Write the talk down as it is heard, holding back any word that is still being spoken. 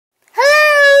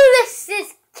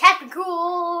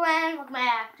cool, and welcome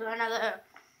back to another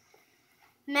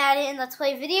Madden Let's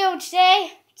Play video.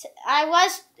 Today, I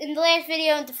was in the last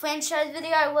video, in the franchise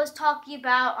video, I was talking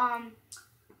about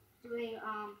doing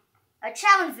a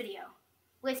challenge video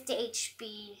with the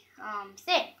HB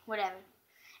thing, whatever.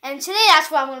 And today, that's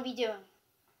what I'm going to be doing.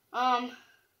 I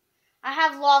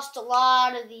have lost a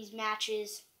lot of these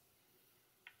matches,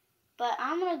 but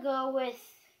I'm going to go with,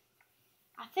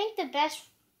 I think the best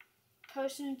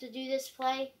person to do this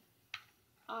play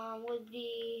would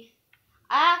be,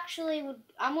 I'm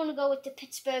going to go with the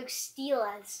Pittsburgh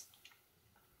Steelers.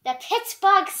 The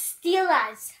Pittsburgh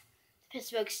Steelers.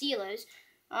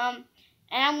 And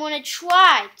I'm going to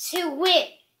try to win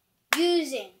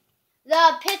using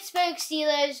the Pittsburgh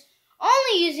Steelers,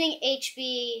 only using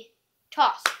HB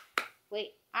Toss.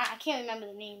 Wait, I can't remember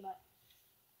the name, but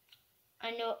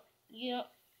I know you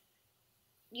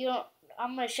don't,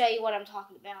 I'm going to show you what I'm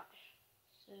talking about.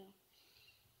 So,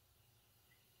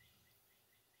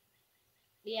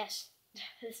 yes,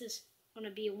 this is going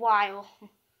to be a while.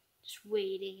 Just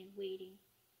waiting and waiting.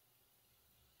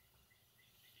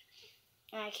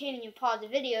 And I can't even pause the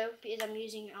video because I'm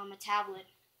using a tablet.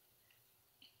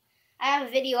 I have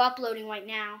a video uploading right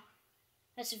now.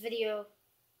 That's a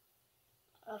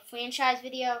franchise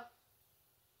video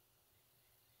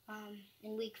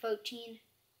in week 14.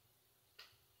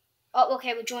 Oh,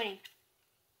 okay, we're joining.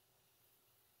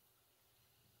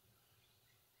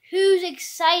 Who's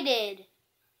excited?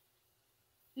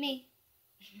 Me.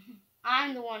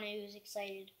 I'm the one who's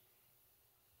excited.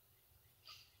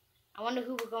 I wonder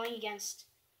who we're going against.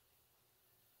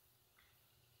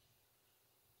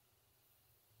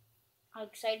 I'm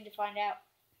excited to find out.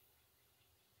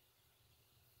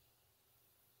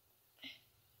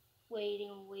 Waiting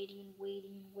and waiting and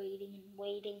waiting and waiting and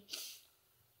waiting.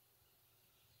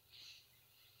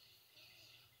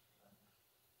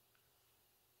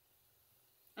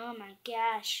 Oh my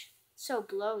gosh, so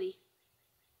blowy.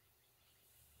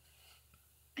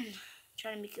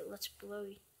 Trying to make it less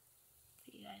blowy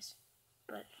for you guys.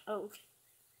 But, oh, okay.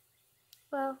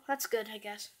 Well, that's good, I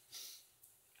guess.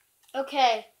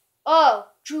 Okay. Oh,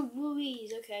 Drew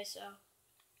Brees. Okay, so.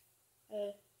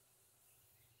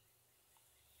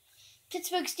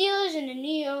 Pittsburgh Steelers and the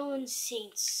New Orleans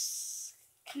Saints.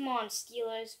 Come on,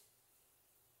 Steelers.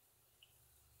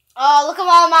 Oh, look at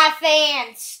all my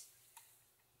fans.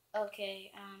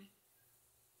 Okay,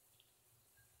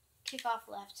 kickoff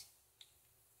left.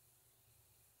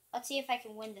 Let's see if I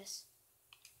can win this.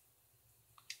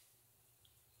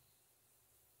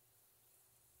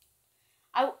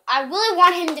 I really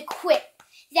want him to quit.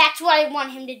 That's what I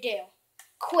want him to do.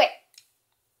 Quit.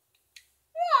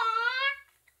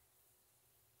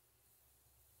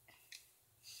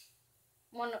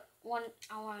 I want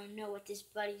to know what this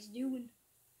buddy's doing.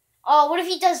 Oh, what if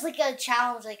he does like a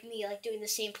challenge like me, like doing the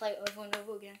same play over and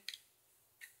over again?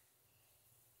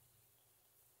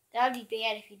 That would be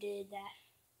bad if he did that.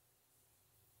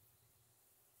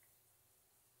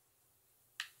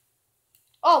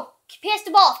 Oh, pass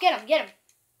the ball. Get him.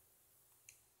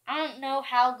 I don't know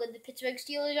how good the Pittsburgh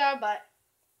Steelers are, but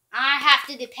I have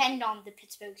to depend on the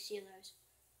Pittsburgh Steelers.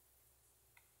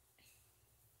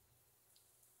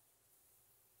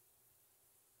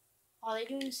 Oh, they're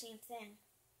doing the same thing.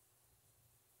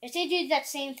 If they do that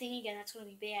same thing again, that's going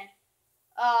to be bad.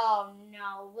 Oh,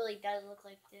 no. It really does look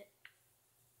like it.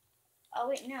 Oh,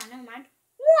 wait. No, never mind.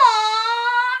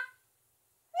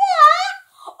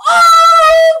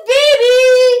 Oh,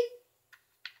 baby!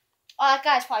 Oh, that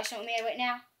guy's probably so mad right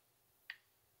now.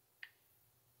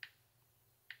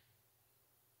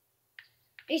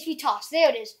 HB Toss. There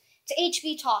it is. It's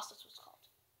HB Toss. That's what it's called.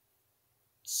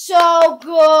 So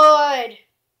good.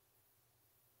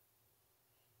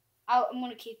 I'm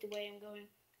going to keep the way I'm going.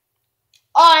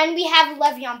 Oh, and we have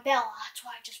Le'Veon Bell. That's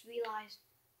what I just realized.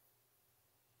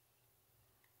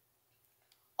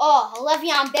 Oh,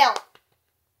 Le'Veon Bell.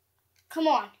 Come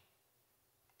on.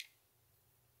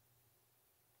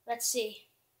 Let's see.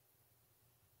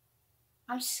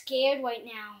 I'm scared right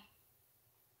now.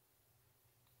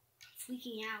 I'm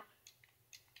freaking out.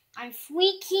 I'm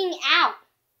freaking out.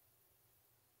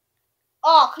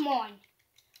 Oh, come on.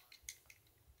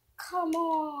 Come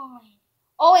on.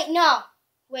 Oh, wait, no.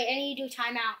 Wait, I need to do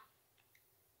timeout.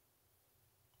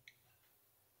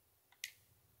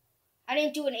 I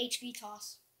didn't do an HB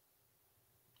toss.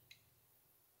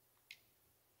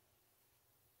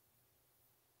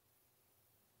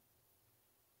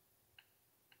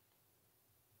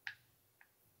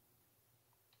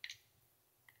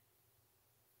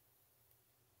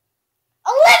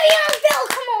 Le'Veon Bell,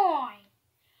 come on!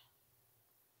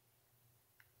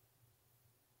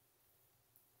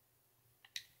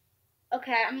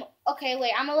 Okay,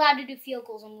 wait, I'm allowed to do field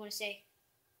goals, I'm gonna say.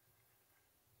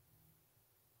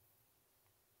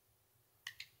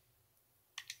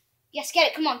 Yes, get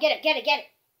it, come on, get it.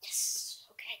 Yes.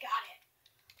 Okay,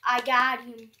 I got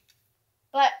him.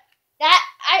 But that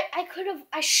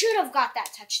I should have got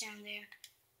that touchdown there.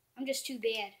 I'm just too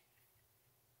bad.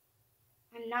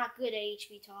 I'm not good at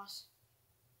HB toss.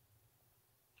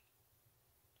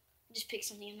 I just picked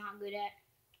something I'm not good at.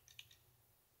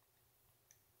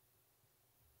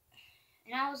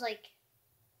 And I was like,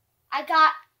 I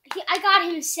got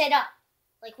him set up,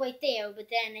 like right there, but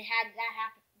then it had that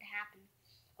happen.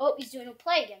 Oh, he's doing a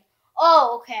play again.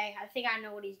 Oh, okay. I think I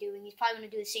know what he's doing. He's probably going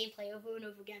to do the same play over and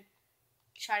over again.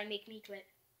 Try to make me quit.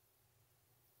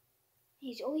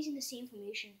 He's always in the same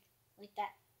formation, like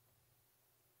that.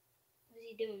 What is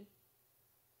he doing?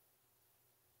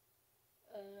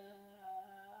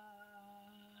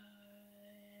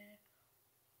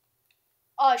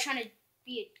 Oh, he's trying to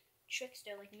be a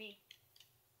trickster like me.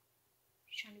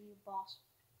 He's trying to be a boss.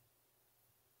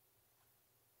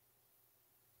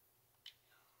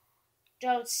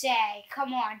 Don't say.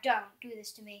 Come on, don't do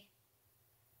this to me.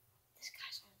 This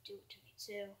guy's going to do it to me,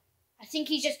 too. I think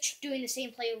he's just doing the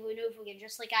same play over and over again,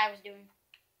 just like I was doing.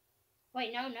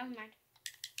 Wait, no, never mind.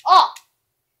 Oh!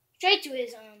 Straight to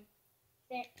his,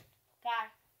 guy.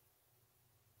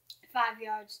 5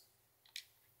 yards.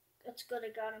 That's good, I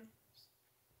got him.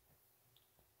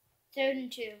 3rd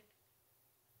and 2.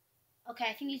 Okay,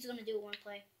 I think he's going to do one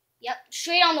play. Yep,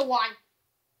 straight on the 1.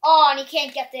 Oh, and he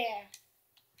can't get there.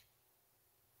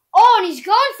 Oh, and he's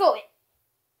going for it.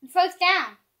 And 1st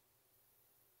down.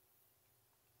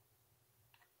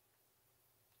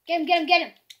 Get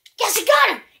him. Yes, I got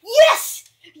him. Yes.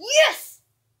 This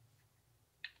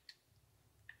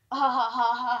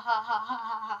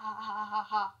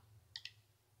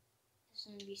is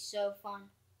going to be so fun.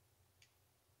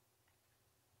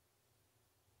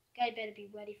 This guy better be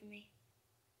ready for me.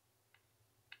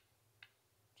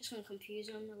 Just going to confuse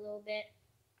him a little bit.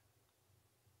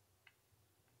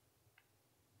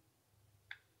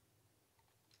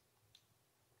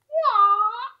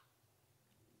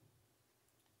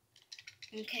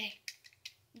 Okay.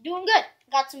 Doing good.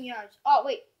 Got some yards. Oh,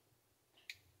 wait.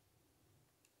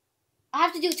 I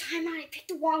have to do a timeout. I picked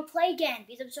the wrong play again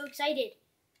because I'm so excited.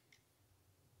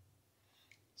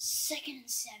 2nd and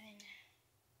 7.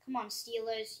 Come on,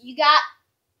 Steelers. You got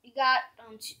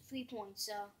 3 points,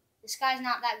 so this guy's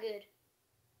not that good.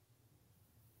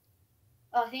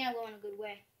 Oh, I think I'm going a good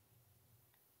way.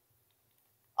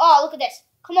 Oh, look at this.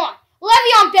 Come on.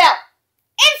 Le'Veon Bell.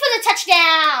 In for the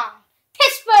touchdown.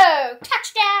 Pittsburgh!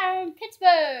 Touchdown!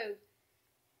 Pittsburgh!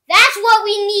 That's what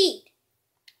we need!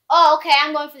 Oh, okay,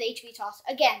 I'm going for the HB toss.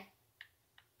 Again.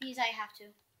 Because I have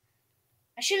to.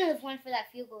 I shouldn't have went for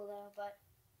that field goal, though, but...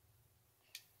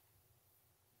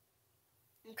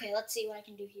 Okay, let's see what I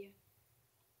can do here.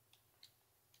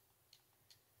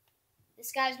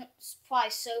 This guy's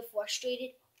probably so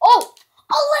frustrated. Oh!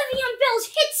 Le'Veon Bell's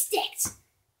hit sticks!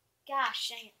 Gosh,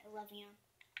 dang it, Le'Veon.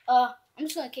 I'm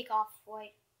just going to kick off,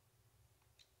 wait.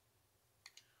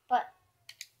 But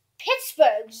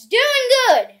Pittsburgh's doing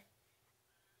good.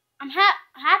 I'm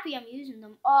happy I'm using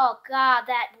them. Oh, God,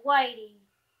 that whiting.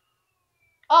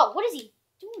 Oh, what is he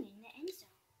doing in the end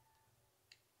zone?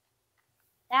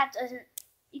 That doesn't...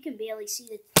 You can barely see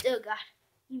the... Oh, God.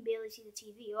 You can barely see the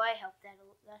TV. Oh, that helped a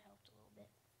little bit.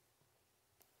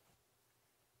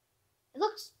 It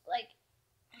looks like...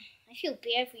 I feel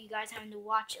bad for you guys having to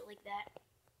watch it like that.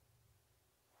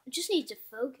 It just needs to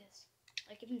focus.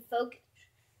 Like, if you focus...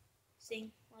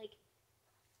 Thing like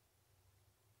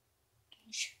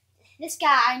this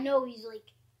guy, I know he's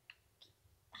like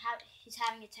he's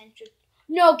having a tantrum.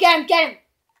 No, get him!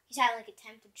 He's having like a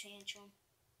temper tantrum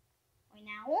right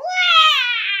now.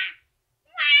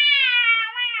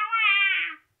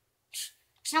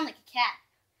 Sound like a cat.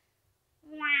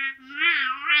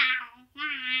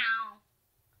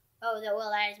 Oh, that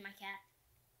is my cat.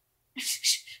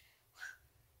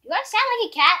 You guys sound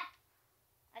like a cat?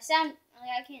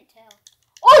 I can't tell.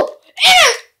 Oh!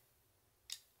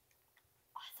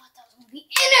 I thought that was going to be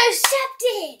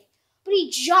intercepted! But he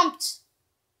jumped.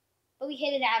 But we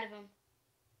hit it out of him.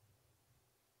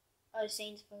 Oh,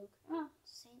 Saints spoke. Oh,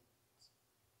 Saints.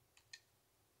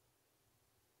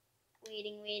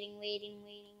 Waiting. I'm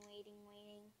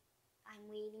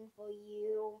waiting for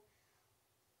you.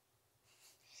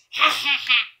 Ha ha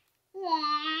ha.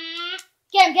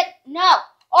 Get him. No.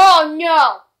 Oh,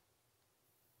 no.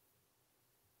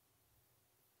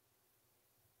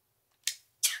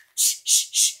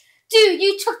 Dude,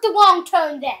 you took the wrong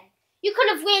turn then. You could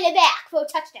have ran it back for a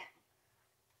touchdown.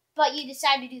 But you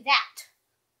decided to do that.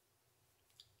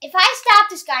 If I stop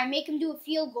this guy and make him do a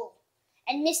field goal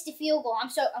and miss the field goal, I'm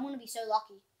gonna be so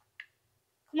lucky.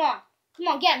 Come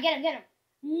on, get him.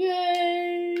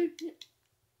 No.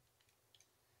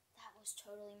 That was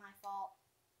totally my fault.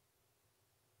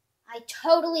 I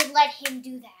totally let him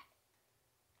do that.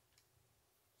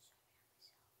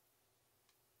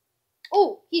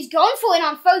 Oh, he's going for it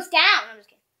on first down. I'm just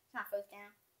kidding. It's not first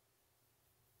down.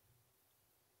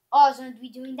 Oh, he's going to be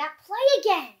doing that play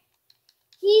again.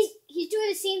 He's doing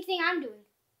the same thing I'm doing.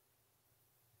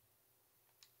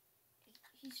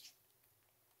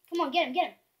 Come on, get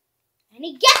him. And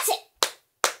he gets it.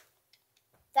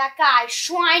 That guy's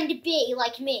trying to be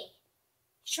like me.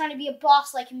 He's trying to be a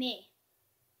boss like me.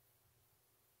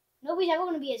 Nobody's ever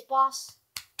going to be as boss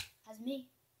as me.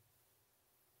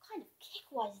 What kind of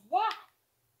kick was that?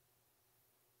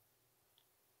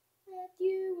 Let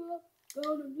you up,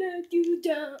 gonna let you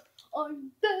down.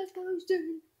 I'm the best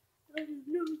person.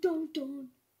 No, don't. No, I'm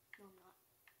not.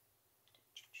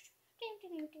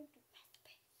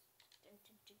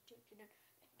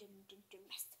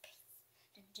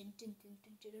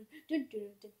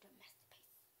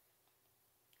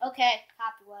 Okay,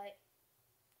 copyright.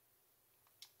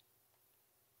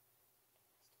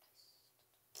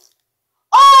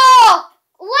 Oh!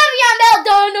 Le'Veon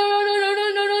Bell!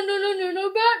 No,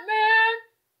 Batman!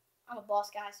 I'm a boss,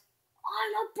 guys.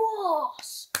 I'm a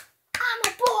boss!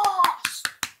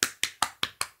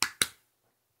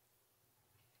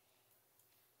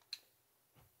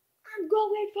 I'm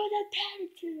going for the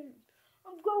Paddington!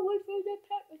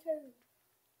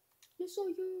 Yes, I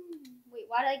am. Wait,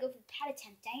 why did I go for the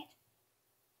Paddington? Dang it.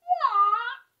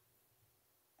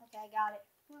 Okay, I got it.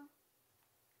 Well,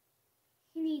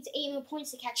 he needs 8 more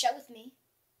points to catch up with me.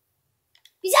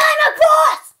 Because I'm a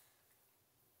boss!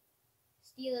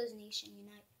 Steelers Nation,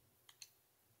 unite.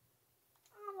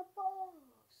 I'm a boss.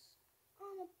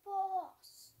 I'm a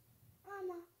boss. I'm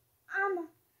a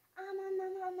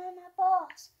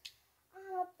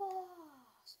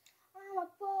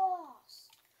boss.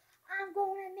 I'm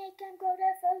gonna make him go to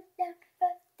first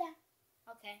down.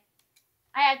 Okay.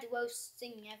 I had the worst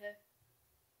singing ever.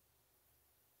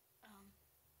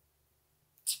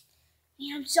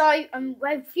 Yeah, I'm sorry.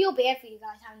 I feel bad for you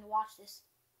guys having to watch this.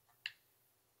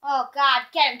 Oh,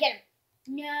 God. Get him.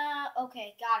 No.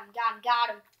 Okay, got him.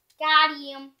 Got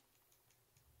him.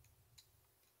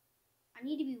 I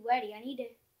need to be ready. I need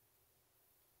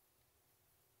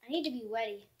to be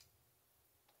ready.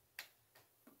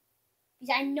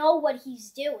 Because I know what he's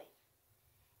doing.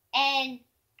 And...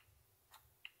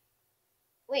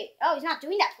 Wait. Oh, he's not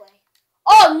doing that play.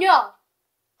 Oh, no.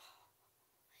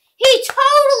 He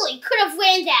totally could have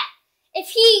ran that if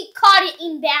he caught it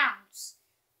in bounds.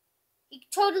 He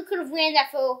totally could have ran that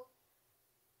for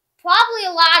probably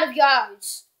a lot of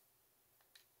yards.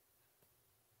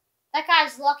 That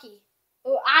guy's lucky.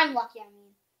 Or I'm lucky, I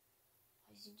mean.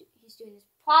 He's doing this.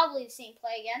 Probably the same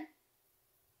play again.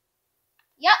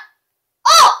 Yep.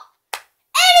 Oh!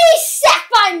 And he's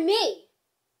sacked by me.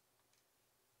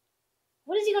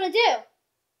 What is he going to do?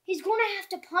 He's going to have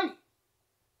to punt it.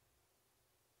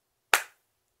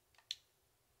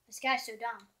 This guy's so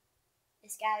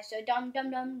dumb.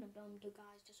 Dumb. The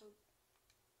guy's just so...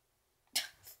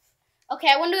 Okay,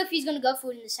 I wonder if he's going to go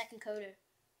for it in the second quarter.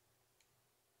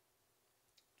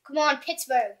 Come on,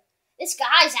 Pittsburgh. This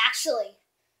guy's actually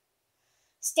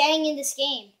staying in this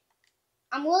game.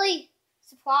 I'm really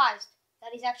surprised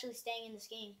that he's actually staying in this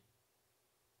game.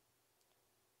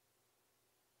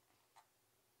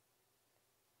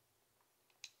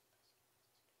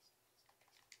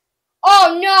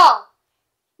 Oh, no!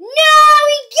 No,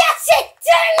 he gets it!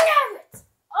 Dang it!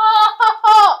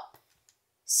 Oh!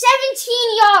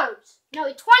 17 yards. No,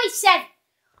 27.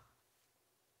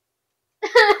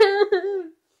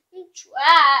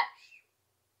 Trash.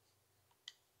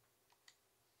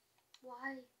 Why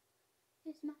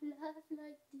is my love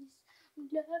like this? My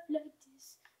love like this.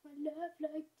 My love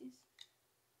like this.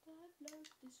 Love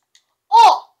like this.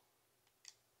 Oh!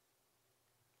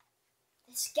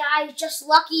 This guy is just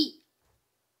lucky.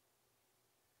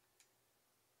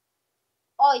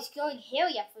 Oh, he's going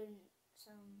hairy up for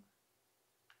some...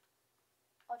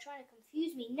 Oh, trying to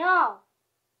confuse me. No.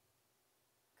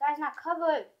 Guy's not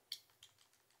covered.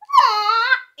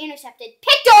 Intercepted.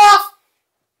 Picked off.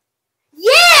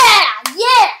 Yeah.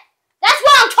 That's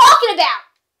what I'm talking about.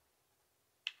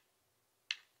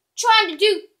 Trying to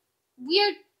do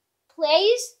weird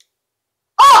plays.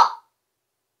 Oh.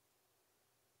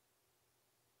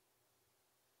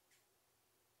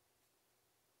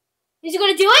 Is he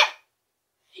going to do it?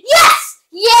 Yes!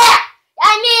 Yeah!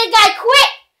 I made a guy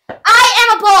quit! I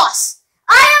am a boss!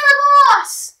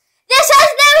 This has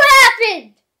never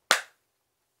happened!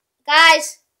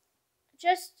 Guys,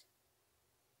 I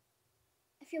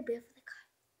feel bad for the guy.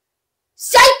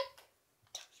 Psych!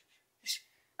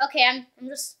 Okay, I'm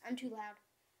too loud.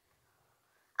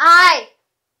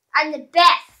 I'm the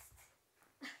best.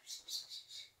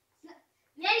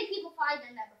 Many people probably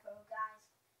done that before, guys.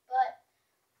 But,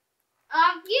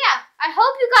 yeah. I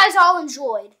hope you guys all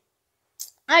enjoyed.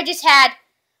 I just had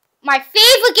my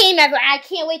favorite game ever, and I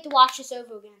can't wait to watch this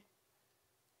over again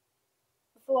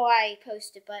before I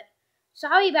post it. But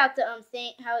sorry about the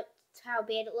thing, how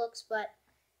bad it looks. But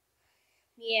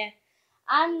yeah,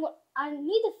 I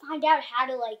need to find out how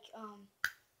to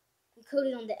encode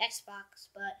it on the Xbox.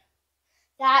 But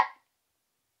that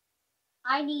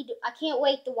I can't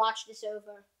wait to watch this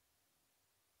over.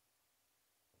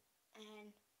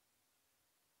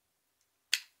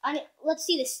 And let's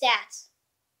see the stats.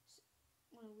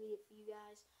 I'm gonna read it for you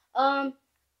guys.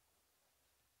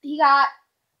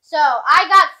 I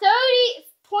got 30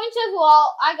 points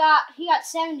overall. He got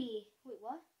 70. Wait,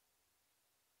 what?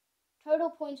 Total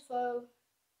points for,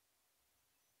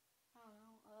 I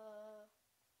don't know,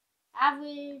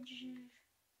 average.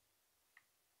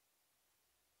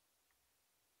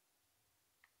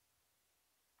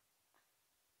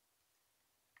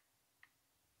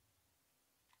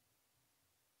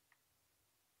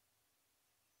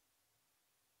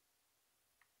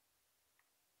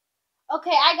 Okay,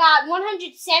 I got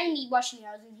 170 rushing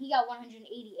yards, and he got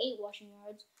 188 rushing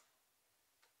yards.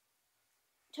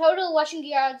 Total rushing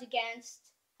yards against,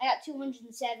 I got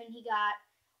 207. He got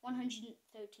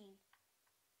 113.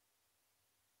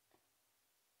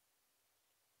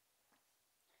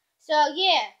 So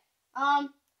yeah,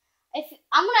 if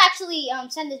I'm gonna actually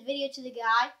send this video to the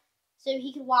guy so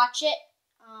he can watch it.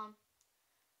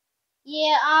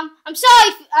 Yeah, I'm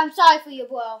sorry for you,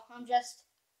 bro. I'm just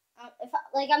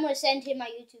I'm gonna send him my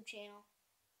YouTube channel.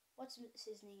 What's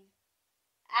his name?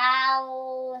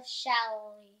 Al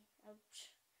Shalby.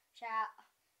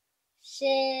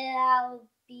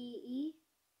 Shalby.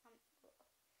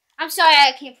 I'm sorry,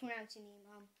 I can't pronounce your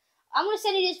name. I'm gonna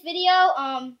send you this video.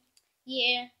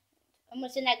 Yeah, I'm gonna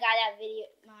send that guy that video,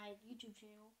 my YouTube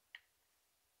channel.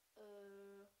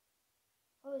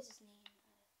 What was his name?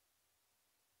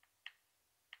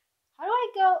 How do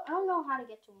I go? I don't know how to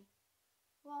get to him.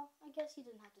 Well, I guess he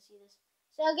doesn't have to see this.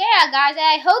 So yeah, guys,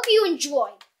 I hope you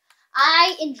enjoyed.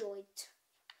 I enjoyed.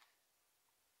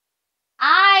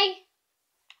 I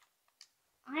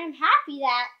am happy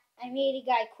that I made a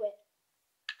guy quit.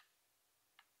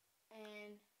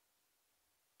 And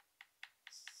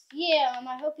yeah,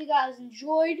 I hope you guys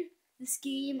enjoyed this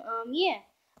game. Yeah,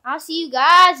 I'll see you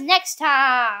guys next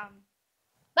time.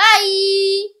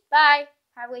 Bye. Bye.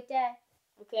 Have a great day.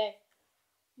 Okay.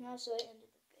 Now, so I ended the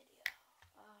video.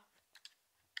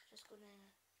 Just gonna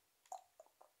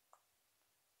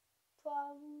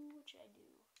what should I do?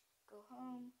 Go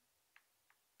home.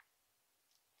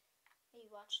 Hey,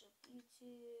 watch the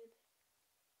YouTube.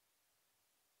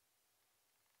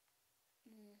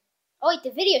 Oh wait, the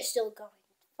video's still going.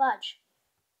 Fudge.